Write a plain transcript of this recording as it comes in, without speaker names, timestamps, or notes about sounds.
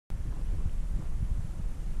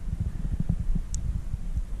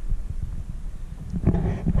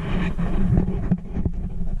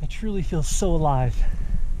truly feel so alive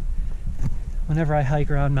whenever I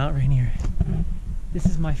hike around Mount Rainier. This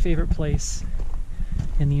is my favorite place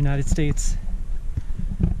in the United States.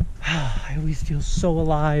 I always feel so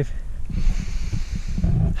alive.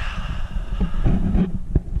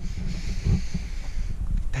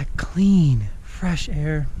 That clean, fresh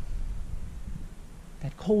air,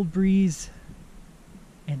 that cold breeze,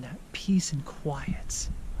 and that peace and quiet.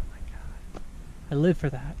 Oh my God. I live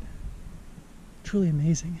for that. Truly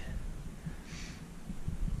amazing.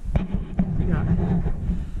 We got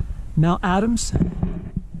Mount Adams,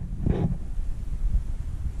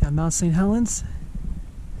 got Mount St. Helens,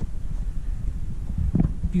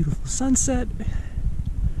 beautiful sunset,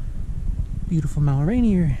 beautiful Mount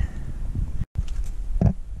Rainier.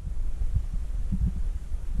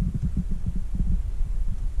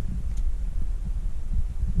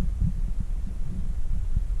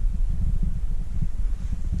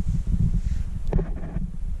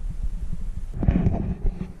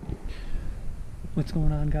 What's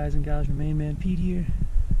going on, guys and gals? Your main man Pete here,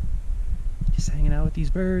 just hanging out with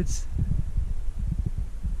these birds,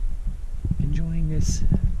 enjoying this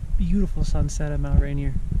beautiful sunset at Mount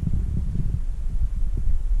Rainier.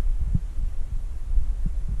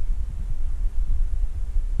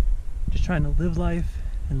 Just trying to live life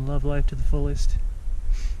and love life to the fullest.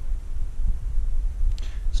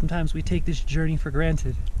 Sometimes we take this journey for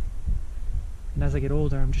granted, and as I get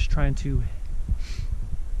older, I'm just trying to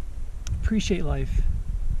appreciate life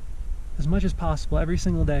as much as possible every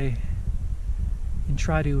single day and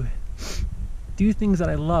try to do things that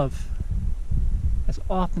I love as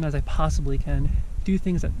often as I possibly can. Do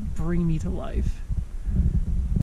things that bring me to life.